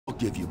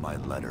give you my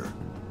letter.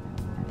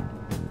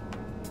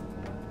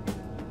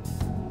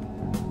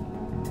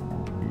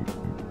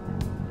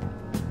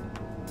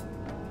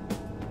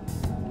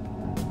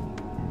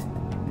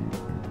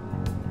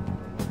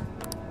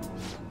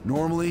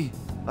 Normally,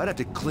 I'd have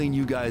to clean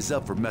you guys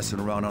up for messing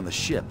around on the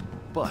ship,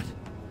 but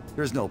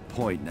there's no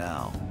point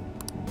now.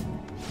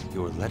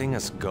 You're letting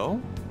us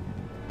go?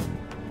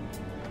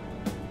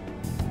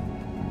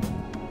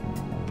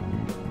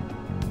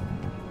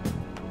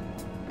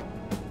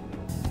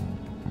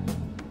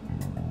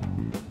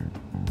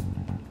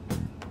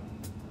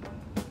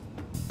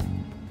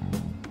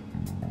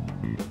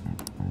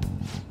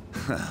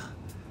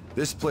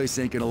 This place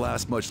ain't gonna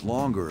last much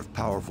longer if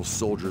powerful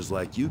soldiers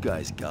like you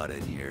guys got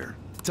in here.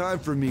 Time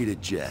for me to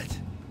jet.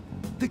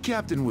 The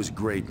captain was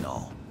great and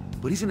all,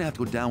 but he's gonna have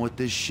to go down with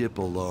this ship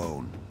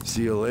alone.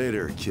 See you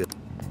later, kid.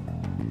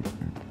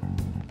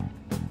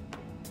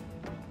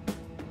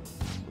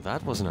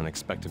 That was an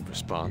unexpected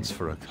response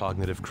for a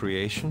cognitive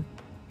creation.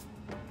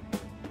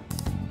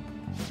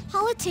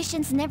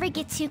 Politicians never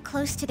get too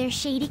close to their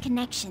shady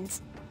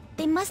connections.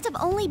 They must have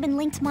only been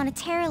linked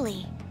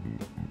monetarily.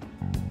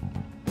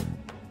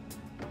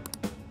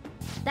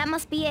 That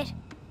must be it.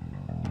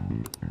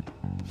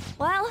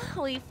 Well,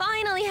 we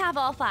finally have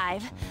all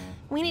 5.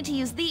 We need to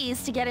use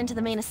these to get into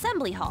the main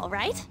assembly hall,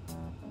 right?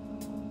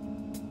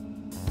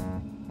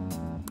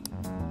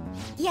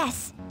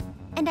 Yes,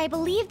 and I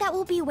believe that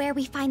will be where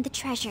we find the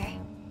treasure.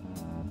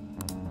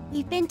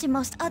 We've been to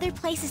most other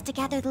places to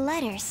gather the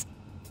letters.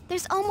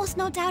 There's almost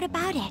no doubt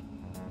about it.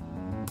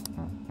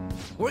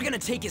 We're gonna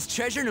take his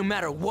treasure no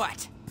matter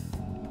what.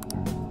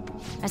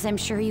 As I'm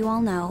sure you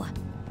all know,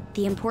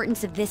 the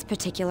importance of this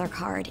particular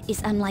card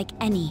is unlike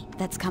any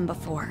that's come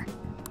before.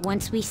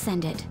 Once we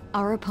send it,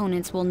 our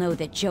opponents will know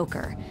that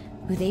Joker,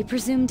 who they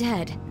presume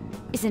dead,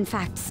 is in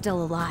fact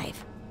still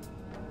alive.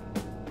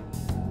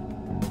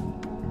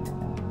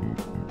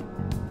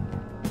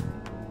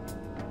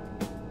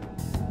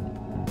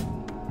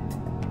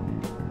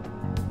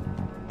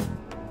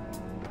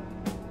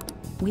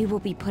 We will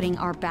be putting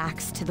our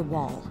backs to the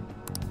wall.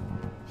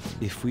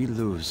 If we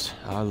lose,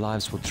 our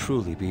lives will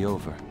truly be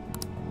over.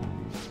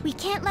 We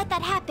can't let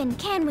that happen,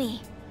 can we?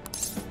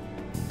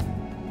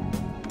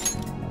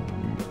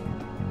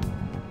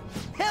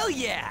 Hell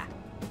yeah!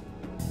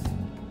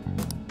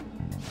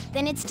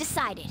 Then it's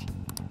decided.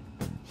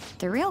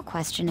 The real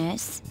question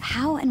is,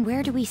 how and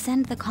where do we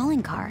send the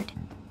calling card?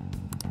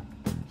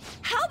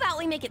 How about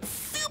we make it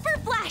super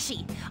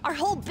flashy? Our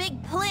whole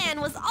big plan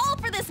was all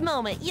for this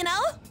moment, you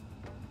know?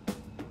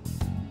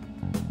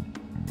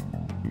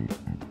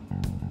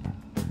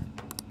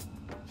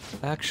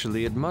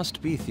 Actually, it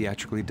must be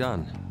theatrically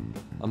done.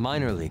 A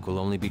minor leak will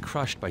only be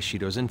crushed by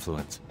Shido's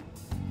influence.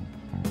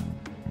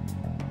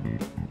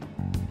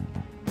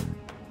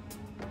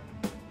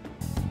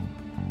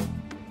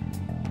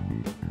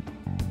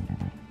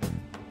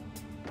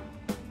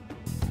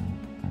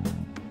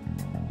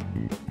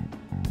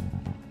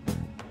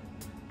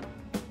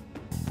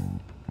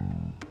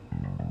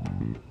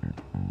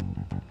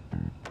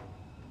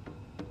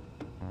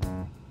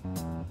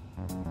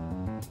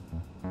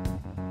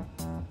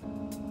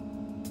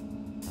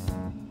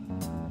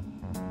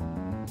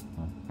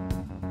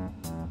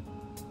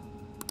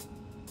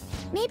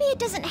 Maybe it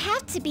doesn't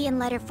have to be in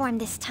letter form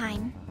this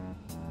time.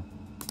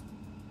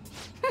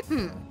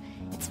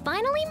 It's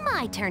finally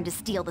my turn to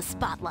steal the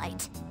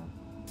spotlight.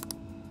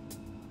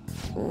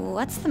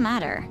 What's the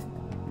matter?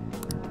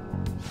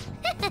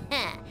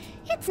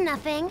 It's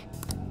nothing.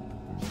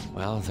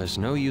 Well, there's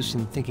no use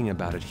in thinking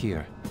about it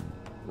here.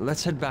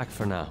 Let's head back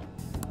for now.